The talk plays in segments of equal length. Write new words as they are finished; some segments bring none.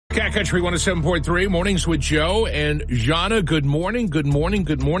Cat Country 107.3, Mornings with Joe and Jahna. Good morning, good morning,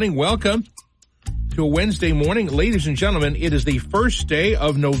 good morning. Welcome to a Wednesday morning. Ladies and gentlemen, it is the first day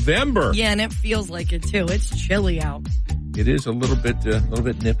of November. Yeah, and it feels like it, too. It's chilly out. It is a little bit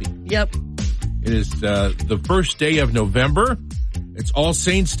nippy. Yep. It is the first day of November. It's All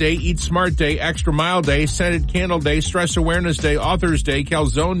Saints Day, Eat Smart Day, Extra Mile Day, Scented Candle Day, Stress Awareness Day, Authors Day,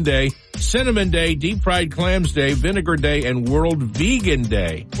 Calzone Day, Cinnamon Day, Deep Fried Clams Day, Vinegar Day, and World Vegan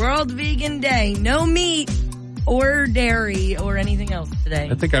Day. World Vegan Day. No meat or dairy or anything else today.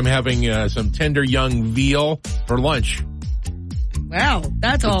 I think I'm having some tender young veal for lunch. Wow,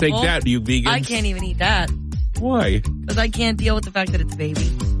 that's awful. Take that, you vegans. I can't even eat that. Why? Because I can't deal with the fact that it's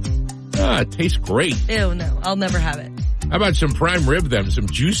baby. It tastes great. Ew, no, I'll never have it. How about some prime rib then? Some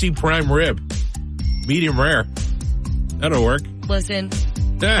juicy prime rib. Medium rare. That'll work. Listen.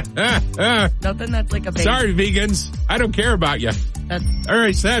 Nothing that's like a baby. Sorry, vegans. I don't care about you. I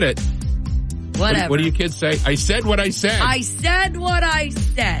already said it. Whatever. What do you kids say? I said what I said. I said what I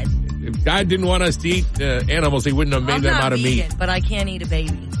said. If God didn't want us to eat animals, he wouldn't have made them out of meat. But I can't eat a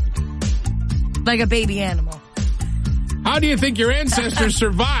baby. Like a baby animal. How do you think your ancestors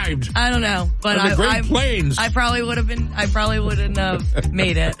survived? I don't know, but the Great Plains. I probably wouldn't have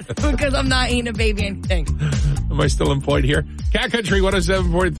made it because I'm not eating a baby anything. Am I still employed here? Cat Country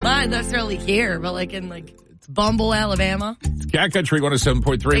 107.3. Not necessarily here, but like in Bumble, Alabama. It's Cat Country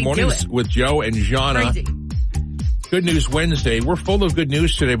 107.3 Mornings with Joe and Jahna. Crazy. Good News Wednesday. We're full of good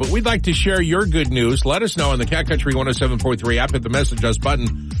news today, but we'd like to share your good news. Let us know on the Cat Country 107.3 app. Hit the message us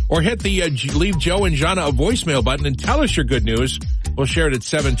button or hit the leave Joe and Jahna a voicemail button and tell us your good news. We'll share it at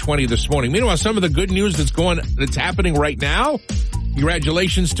 7:20 this morning. Meanwhile, some of the good news that's happening right now.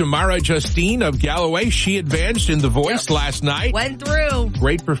 Congratulations to Mara Justine of Galloway. She advanced in The Voice last night. Went through.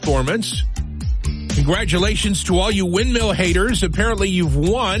 Great performance. Congratulations to all you windmill haters. Apparently you've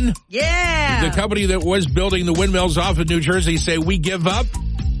won. Yeah. The company that was building the windmills off of New Jersey say, we give up.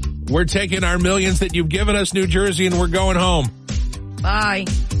 We're taking our millions that you've given us, New Jersey, and we're going home. Bye.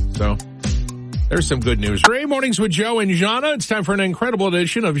 So there's some good news. Great Mornings with Joe and Jahna. It's time for an incredible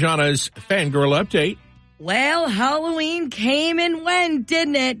edition of Jahna's Fangirl Update. Well, Halloween came and went,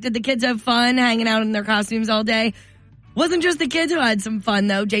 didn't it? Did the kids have fun hanging out in their costumes all day? Wasn't just the kids who had some fun,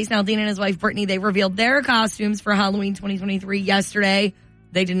 though. Jason Aldean and his wife, Brittany, they revealed their costumes for Halloween 2023 yesterday.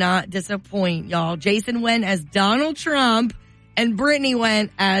 They did not disappoint, y'all. Jason went as Donald Trump, and Brittany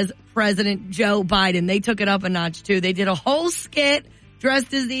went as President Joe Biden. They took it up a notch, too. They did a whole skit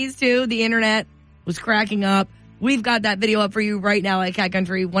dressed as these two. The internet was cracking up. We've got that video up for you right now at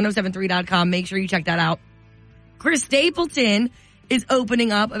catcountry1073.com. Make sure you check that out. Chris Stapleton is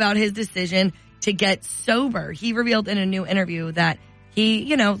opening up about his decision to get sober. He revealed in a new interview that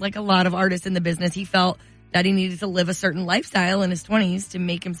he, like a lot of artists in the business, he felt that he needed to live a certain lifestyle in his 20s to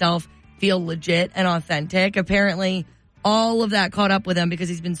make himself feel legit and authentic. Apparently, all of that caught up with him because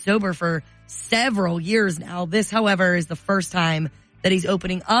he's been sober for several years now. This, however, is the first time that he's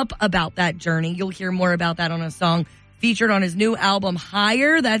opening up about that journey. You'll hear more about that on a song featured on his new album,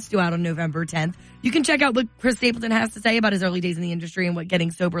 Higher. That's due out on November 10th. You can check out what Chris Stapleton has to say about his early days in the industry and what getting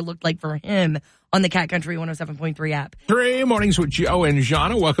sober looked like for him on the Cat Country 107.3 app. 3 Mornings with Joe and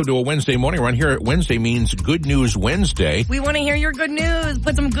Jahna. Welcome to a Wednesday morning. Around here at Wednesday means Good News Wednesday. We want to hear your good news.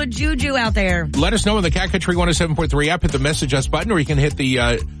 Put some good juju out there. Let us know on the Cat Country 107.3 app. Hit the message us button, or you can hit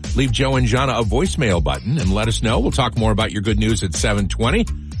the leave Joe and Jahna a voicemail button and let us know. We'll talk more about your good news at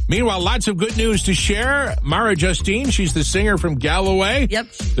 7:20. Meanwhile, lots of good news to share. Mara Justine, she's the singer from Galloway.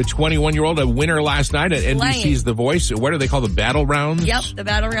 Yep. The 21-year-old, a winner last night at NBC's The Voice. What do they call the battle rounds? Yep, the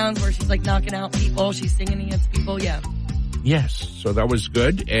battle rounds where she's knocking out people. She's singing against people, yeah. Yes, so that was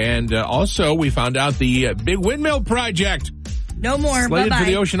good. And also, we found out the big windmill project. No more, slated bye-bye. for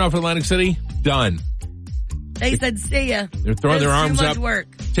the ocean off Atlantic City. Done. They said, see ya. They're throwing their arms too up, much work.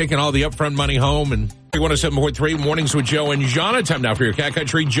 taking all the upfront money home, and 107.3 Mornings with Joe and Jahna. Time now for your Cat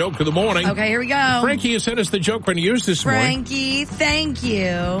Country joke of the morning. Okay, here we go. Frankie, you sent us the joke we're going to use this morning. Frankie, thank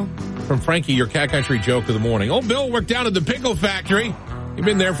you. From Frankie, your Cat Country joke of the morning. Old Bill worked down at the pickle factory. He'd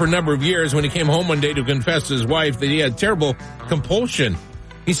been there for a number of years. When he came home one day to confess to his wife that he had terrible compulsion.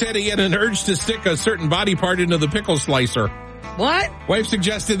 He said he had an urge to stick a certain body part into the pickle slicer. What? Wife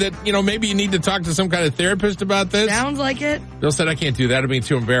suggested that, maybe you need to talk to some kind of therapist about this. Sounds like it. Bill said, I can't do that. I'd be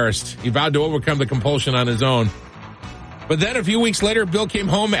too embarrassed. He vowed to overcome the compulsion on his own. But then a few weeks later, Bill came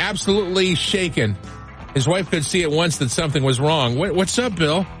home absolutely shaken. His wife could see at once that something was wrong. What's up,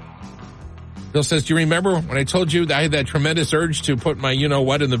 Bill? Bill says, do you remember when I told you that I had that tremendous urge to put my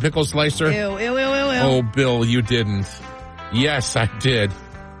you-know-what in the pickle slicer? Ew. Oh, Bill, you didn't. Yes, I did.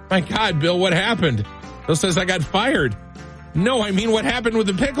 My God, Bill, what happened? Bill says, I got fired. No, I mean what happened with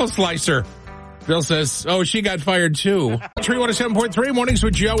the pickle slicer. Bill says, oh, she got fired too. 317.3 Mornings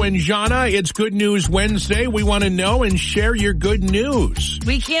with Joe and Jahna. It's Good News Wednesday. We want to know and share your good news.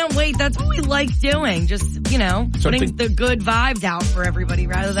 We can't wait. That's what we like doing. Just, putting the good vibes out for everybody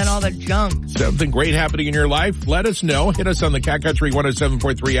rather than all the junk. Something great happening in your life? Let us know. Hit us on the Cat Country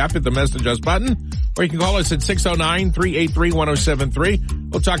 107.3 app. Hit the message us button. Or you can call us at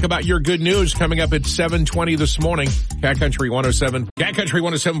 609-383-1073. We'll talk about your good news coming up at 7:20 this morning. Cat Country 107. Cat Country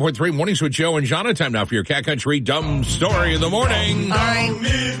 107.3 Mornings with Joe and Jahna. Time now for your Cat Country Dumb Story of the Morning. All right,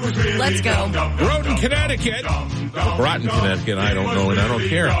 let's go. Groton, Connecticut. Groton, Connecticut, I don't know and I don't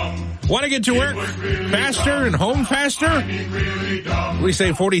care. Want to get to work faster and home faster? We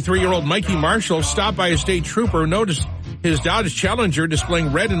say 43-year-old Mikey Marshall stopped by a state trooper who noticed his Dodge Challenger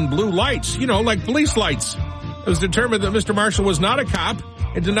displaying red and blue lights, like police lights. It was determined that Mr. Marshall was not a cop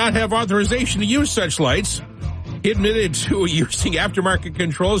and did not have authorization to use such lights. He admitted to using aftermarket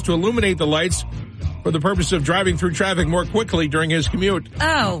controls to illuminate the lights for the purpose of driving through traffic more quickly during his commute.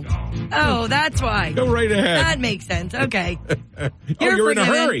 Oh, that's why. Go right ahead. That makes sense. Okay. You're in a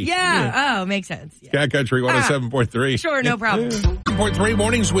hurry. Yeah. Oh, makes sense. Yeah. Cat Country 107.3. Sure, no problem. 107.3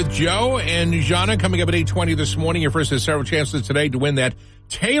 Mornings with Joe and Jahna coming up at 8:20 this morning. Your first has several chances today to win that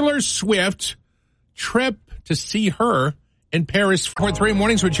Taylor Swift trip to see her in Paris. 4:3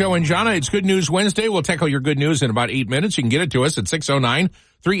 Mornings with Joe and Jahna. It's Good News Wednesday. We'll tackle your good news in about 8 minutes. You can get it to us at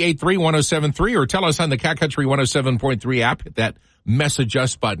 609-383-1073 or tell us on the Cat Country 107.3 app. Hit that message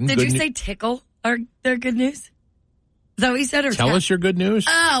us button. Did you say tickle their good news? Is that what you said? Or tell us your good news?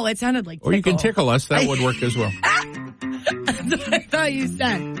 Oh, it sounded like tickle. Or you can tickle us. That would work as well. That's what I thought you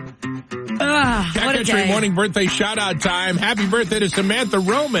said. Cat Country morning birthday shout-out time. Happy birthday to Samantha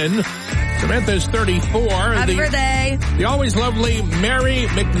Roman. Samantha's 34. Happy birthday. The always lovely Mary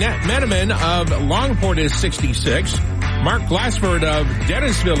McMenamin of Longport is 66. Mark Glassford of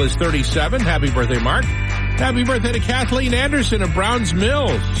Dennisville is 37. Happy birthday, Mark. Happy birthday to Kathleen Anderson of Browns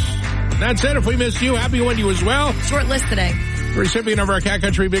Mills. That's it. If we missed you, happy one to you as well. Short list today. Recipient of our Cat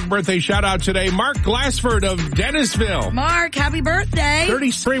Country big birthday shout-out today, Mark Glassford of Dennisville. Mark, happy birthday.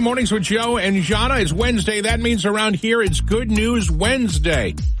 33 Mornings with Joe and Jahna. It's Wednesday. That means around here it's Good News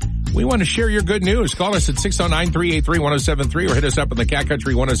Wednesday. We want to share your good news. Call us at 609-383-1073 or hit us up on the Cat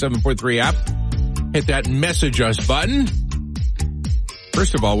Country 107.3 app. Hit that message us button.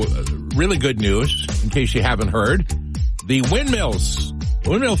 First of all, really good news, in case you haven't heard. The Windmill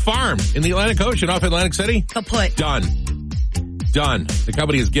Farm in the Atlantic Ocean off Atlantic City. Kaput. Done. The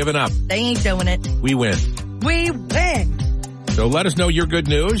company has given up. They ain't doing it. We win. We win. So let us know your good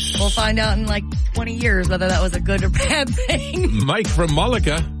news. We'll find out in like 20 years whether that was a good or bad thing. Mike from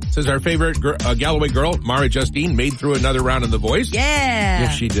Mullica says our favorite Galloway girl, Mara Justine, made through another round in The Voice. Yeah.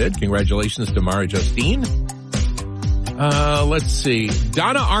 Yes, she did. Congratulations to Mara Justine. Let's see.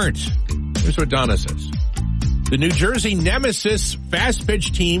 Donna Arndt. Here's what Donna says. The New Jersey Nemesis fast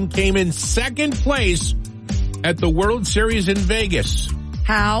pitch team came in second place at the World Series in Vegas.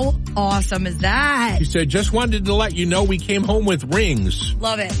 How awesome is that? She said, just wanted to let you know we came home with rings.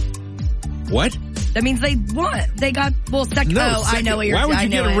 Love it. What? That means they won. They got, second. No, I know what you're saying. Why would you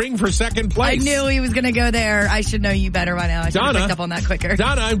get a ring for second place? I knew he was going to go there. I should know you better by now. I should have picked up on that quicker.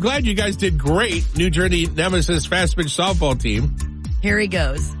 Donna, I'm glad you guys did great. New Jersey Nemesis fast pitch softball team. Here he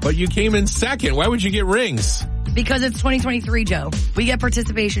goes. But you came in second. Why would you get rings? Because it's 2023, Joe. We get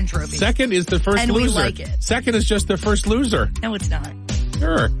participation trophies. Second is the first and loser. And we like it. Second is just the first loser. No, it's not.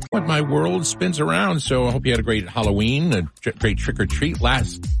 Sure. But my world spins around, so I hope you had a great Halloween, a great trick-or-treat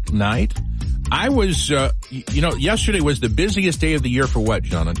last night. I was, yesterday was the busiest day of the year for what,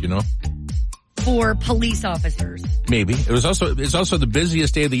 Jahna, do you know? For police officers. Maybe. It's also the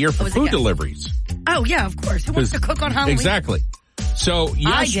busiest day of the year for food deliveries. Oh, yeah, of course. Who wants to cook on Halloween? Exactly. So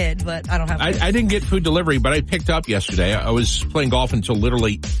I did, but I don't have food. I didn't get food delivery, but I picked up yesterday. I was playing golf until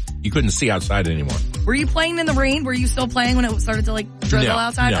literally you couldn't see outside anymore. Were you playing in the rain? Were you still playing when it started to drizzle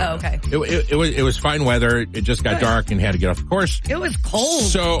outside? No. Oh, okay. It was fine weather. It just got dark and had to get off the course. It was cold.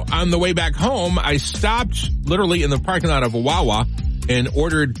 So on the way back home, I stopped literally in the parking lot of a Wawa and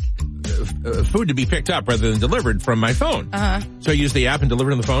ordered food to be picked up rather than delivered from my phone. So I used the app and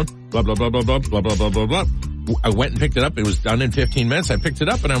delivered on the phone. Blah, blah, blah, blah, blah, blah, blah, blah, blah, blah. I went and picked it up. It was done in 15 minutes. I picked it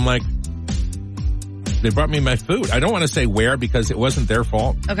up and I'm like, they brought me my food. I don't want to say where because it wasn't their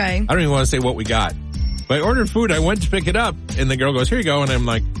fault. Okay. I don't even want to say what we got. But I ordered food. I went to pick it up and the girl goes, here you go. And I'm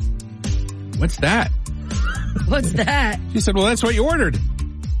like, what's that? What's that? She said, well, that's what you ordered.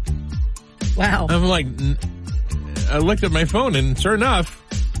 Wow. I'm like, I looked at my phone and sure enough,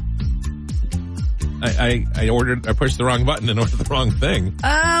 I pushed the wrong button and ordered the wrong thing.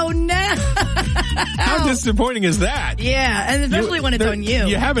 Oh, no. How disappointing is that? Yeah, and especially when it's on you.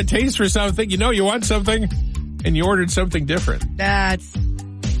 You have a taste for something, you want something, and you ordered something different. That's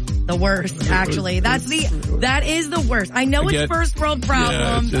the worst, actually. That is the worst. I know it's first world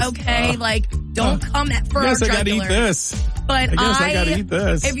problems, okay? Don't come for our jugular. I gotta eat this. But I gotta eat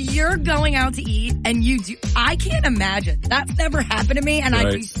this. If you're going out to eat and you do, I can't imagine. That's never happened to me, and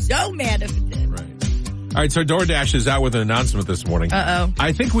I'd be so mad if it did. Right. All right, so DoorDash is out with an announcement this morning. Uh-oh.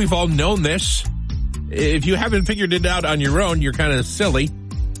 I think we've all known this. If you haven't figured it out on your own, you're kind of silly.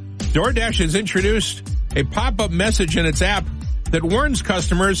 DoorDash has introduced a pop-up message in its app that warns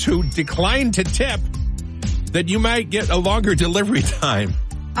customers who decline to tip that you might get a longer delivery time.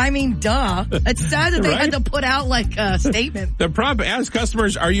 I mean, duh. It's sad that they had to put out a statement. The prompt asks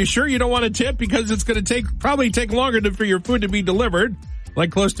customers, are you sure you don't want to tip? Because it's going to probably take longer for your food to be delivered,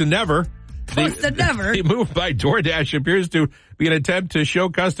 close to never. The move by DoorDash appears to be an attempt to show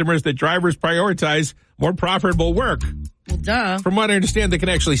customers that drivers prioritize more profitable work. Well, duh. From what I understand, they can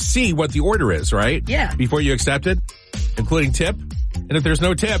actually see what the order is, right? Yeah. Before you accept it, including tip. And if there's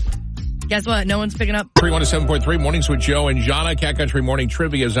no tip, guess what? No one's picking up. 317.3 Mornings with Joe and Jahna. Cat Country Morning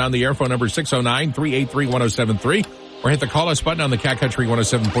Trivia is on the air. Phone number 609-383-1073. Or hit the call us button on the Cat Country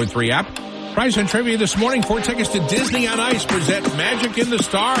 107.3 app. Prize on trivia this morning. 4 tickets to Disney on Ice present Magic in the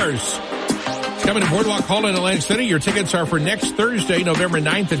Stars. It's coming to Boardwalk Hall in Atlantic City. Your tickets are for next Thursday, November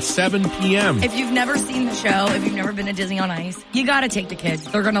 9th at 7 p.m. If you've never seen the show, if you've never been to Disney on Ice, you got to take the kids.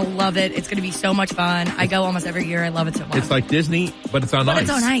 They're going to love it. It's going to be so much fun. I go almost every year. I love it so much. It's like Disney, but it's on ice.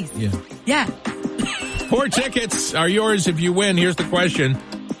 It's on ice. Yeah. 4 tickets are yours if you win. Here's the question.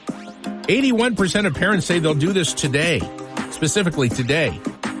 81% of parents say they'll do this today. Specifically today.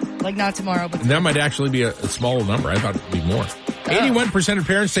 Not tomorrow, but and that might actually be a small number. I thought it would be more. 81% of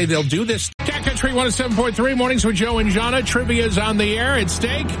parents say they'll do this. Cat Country 107.3 Mornings with Joe and Jahna. Trivia is on the air. At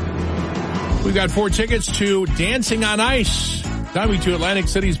stake, we've got 4 tickets to Dancing on Ice. Coming to Atlantic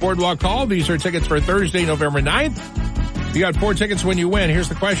City's Boardwalk Hall. These are tickets for Thursday, November 9th. You got 4 tickets when you win. Here's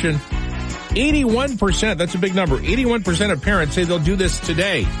the question. 81%, that's a big number. 81% of parents say they'll do this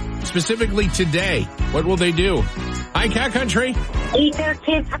today. Specifically today. What will they do? Hi, Cat Country. Eat their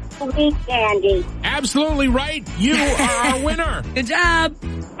kids' Halloween candy. Absolutely right. You are our winner. Good job.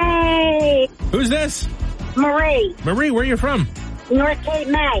 Hey. Who's this? Marie. Marie, where are you from? North Cape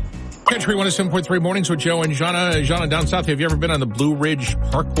May. Country 107.3 Mornings with Joe and Jahna. Jahna, down south, have you ever been on the Blue Ridge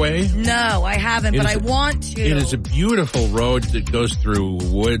Parkway? No, I haven't, but I want to. It is a beautiful road that goes through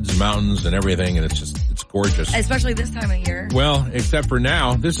woods, mountains, and everything, and it's gorgeous. Especially this time of year. Well, except for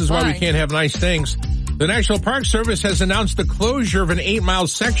now. This is why we can't have nice things. The National Park Service has announced the closure of an 8-mile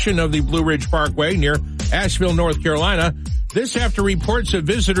section of the Blue Ridge Parkway near Asheville, North Carolina. This after reports of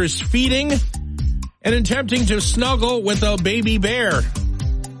visitors feeding and attempting to snuggle with a baby bear.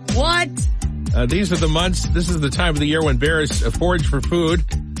 What? These are the months, this is the time of the year when bears forage for food,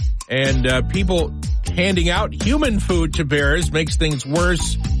 and people handing out human food to bears makes things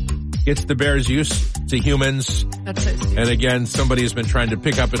worse, gets the bears used to humans. That's so stupid. And again, somebody has been trying to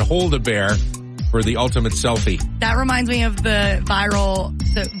pick up and hold a bear for the ultimate selfie. That reminds me of the viral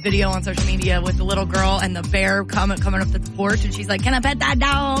video on social media with the little girl and the bear coming up the porch, and she's like, can I pet that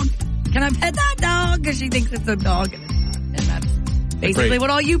dog? Can I pet that dog? Because she thinks it's a dog, and it's not. And that's basically what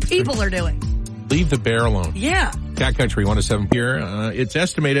all you people are doing. Leave the bear alone. Yeah. Cat Country 107 here. It's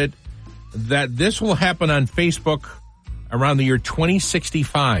estimated that this will happen on Facebook around the year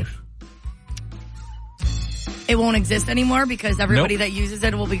 2065. It won't exist anymore because everybody that uses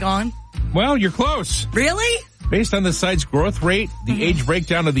it will be gone? Well, you're close. Really? Based on the site's growth rate, the age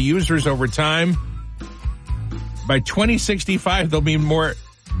breakdown of the users over time, by 2065, there'll be more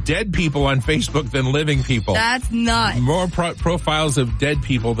dead people on Facebook than living people. That's nuts. More profiles of dead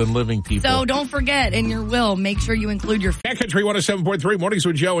people than living people. So don't forget, in your will, make sure you include your... Cat Country 107.3 Mornings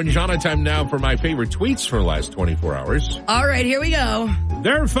with Joe and Jahna. Time now for my favorite tweets for the last 24 hours. All right, here we go.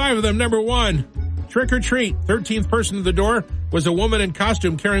 There are 5 of them. Number 1, trick or treat. 13th person at the door was a woman in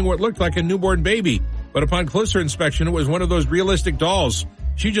costume carrying what looked like a newborn baby. But upon closer inspection, it was one of those realistic dolls.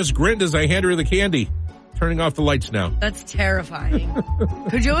 She just grinned as I handed her the candy. Turning off the lights now. That's terrifying.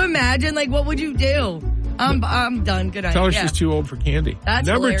 Could you imagine? What would you do? I'm done. Good idea. Tell her she's too old for candy. That's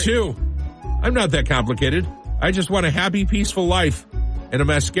Number hilarious. 2, I'm not that complicated. I just want a happy, peaceful life and a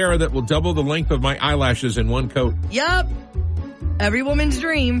mascara that will double the length of my eyelashes in one coat. Yup. Every woman's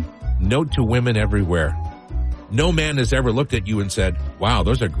dream. Note to women everywhere. No man has ever looked at you and said, wow,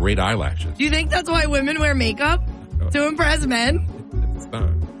 those are great eyelashes. Do you think that's why women wear makeup? To impress men? It's not.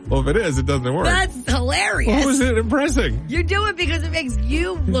 Well, if it is, it doesn't work. That's hilarious. How is it impressing? You do it because it makes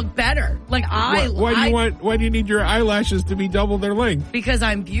you look better. Like Why do you need your eyelashes to be double their length? Because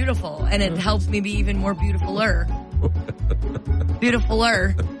I'm beautiful, and it helps me be even more beautifuler.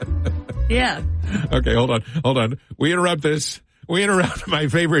 Beautifuler. Yeah. Okay, hold on. We interrupt my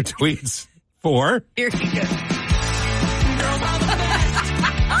favorite tweets for... Here you go.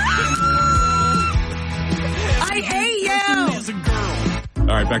 I hate you. All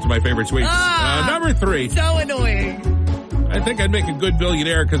right, back to my favorite tweets. Number 3. So annoying. I think I'd make a good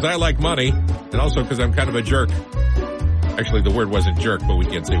billionaire because I like money, and also because I'm kind of a jerk. Actually, the word wasn't jerk, but we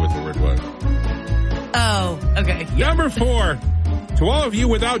can't say what the word was. Oh, okay. Number 4. To all of you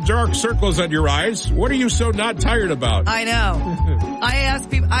without dark circles under your eyes, what are you so not tired about? I know. I ask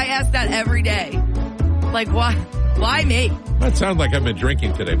that every day. Like, why me? That sounds like I've been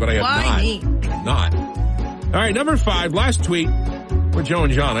drinking today, but I have not. Why me? I'm not. All right, number 5, last tweet for Joe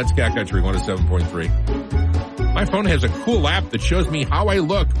and Jahna. That's Cat Country 107.3. My phone has a cool app that shows me how I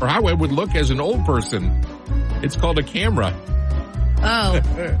look or how I would look as an old person. It's called a camera. Oh,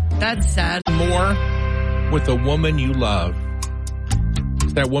 that's sad. More with the woman you love.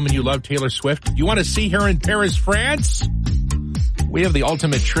 Is that woman you love, Taylor Swift? You want to see her in Paris, France? We have the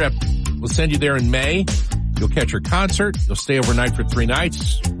ultimate trip. We'll send you there in May. You'll catch her concert. You'll stay overnight for 3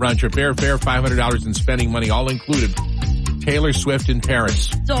 nights. Round trip airfare, $500 in spending money, all included. Taylor Swift in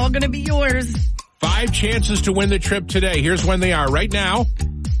Paris. It's all going to be yours. 5 chances to win the trip today. Here's when they are right now.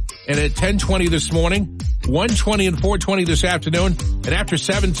 And at 10:20 this morning, 1:20 and 4:20 this afternoon, and after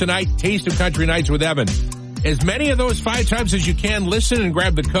 7 tonight, Taste of Country Nights with Evan. As many of those 5 times as you can, listen and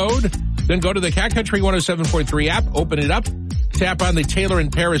grab the code. Then go to the Cat Country 107.3 app, open it up, tap on the Taylor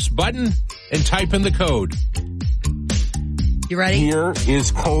in Paris button, and type in the code. You ready? Here is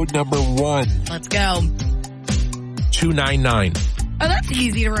code number 1. Let's go. 299. Oh, that's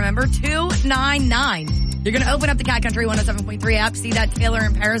easy to remember. 299. You're going to open up the Cat Country 107.3 app. See that Taylor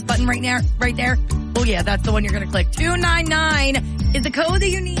in Paris button right there? Oh, yeah, that's the one you're going to click. 299 is the code that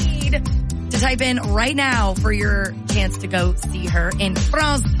you need to type in right now for your chance to go see her in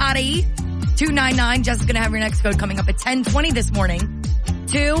France, Paris. 299. Jess is going to have your next code coming up at 10:20 this morning.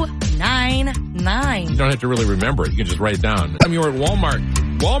 299. You don't have to really remember it. You can just write it down. You're at Walmart.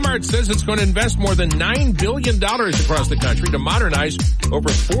 Walmart says it's going to invest more than $9 billion across the country to modernize over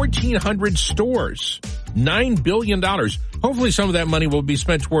 1,400 stores. $9 billion. Hopefully some of that money will be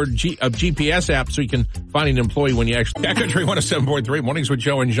spent toward a GPS app so you can find an employee when you actually... Cat Country 107.3, Mornings with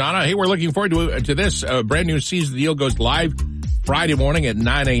Joe and Jahna. Hey, we're looking forward to this. Brand new Seize the Deal goes live Friday morning at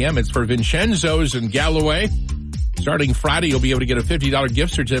 9 a.m. It's for Vincenzo's in Galloway. Starting Friday, you'll be able to get a $50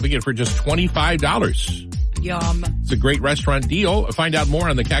 gift certificate for just $25. Yum. It's a great restaurant deal. Find out more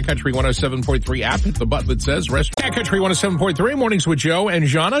on the Cat Country 107.3 app. Hit the button that says Cat Country 107.3, Mornings with Joe and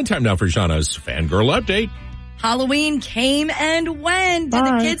Jahna. Time now for Jahna's Fangirl Update. Halloween came and went. Did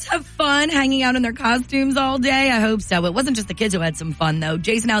the kids have fun hanging out in their costumes all day? I hope so. It wasn't just the kids who had some fun, though.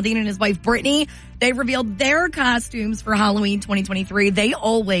 Jason Aldean and his wife, Brittany, they revealed their costumes for Halloween 2023. They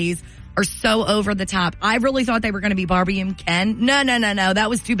always are so over the top. I really thought they were going to be Barbie and Ken. No. That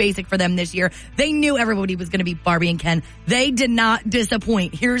was too basic for them this year. They knew everybody was going to be Barbie and Ken. They did not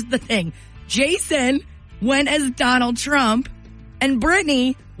disappoint. Here's the thing. Jason went as Donald Trump and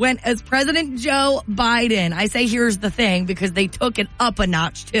Brittany went as President Joe Biden. I say here's the thing because they took it up a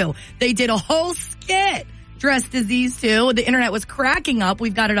notch too. They did a whole skit dressed as these two. The internet was cracking up.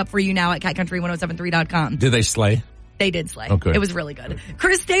 We've got it up for you now at catcountry1073.com. Did they slay? They did slay. Okay. It was really good.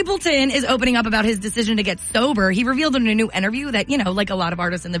 Chris Stapleton is opening up about his decision to get sober. He revealed in a new interview that, like a lot of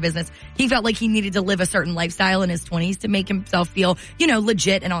artists in the business, he felt like he needed to live a certain lifestyle in his 20s to make himself feel,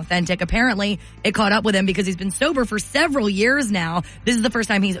 legit and authentic. Apparently, it caught up with him because he's been sober for several years now. This is the first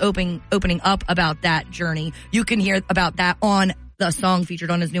time he's opening up about that journey. You can hear about that on the song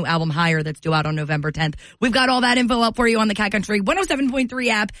featured on his new album, Higher, that's due out on November 10th. We've got all that info up for you on the Cat Country 107.3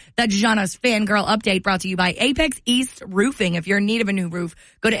 app. That's Jahna's Fangirl Update brought to you by Apex East Roofing. If you're in need of a new roof,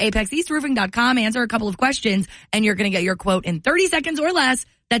 go to apexeastroofing.com, answer a couple of questions, and you're going to get your quote in 30 seconds or less.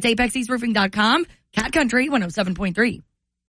 That's apexeastroofing.com, Cat Country 107.3.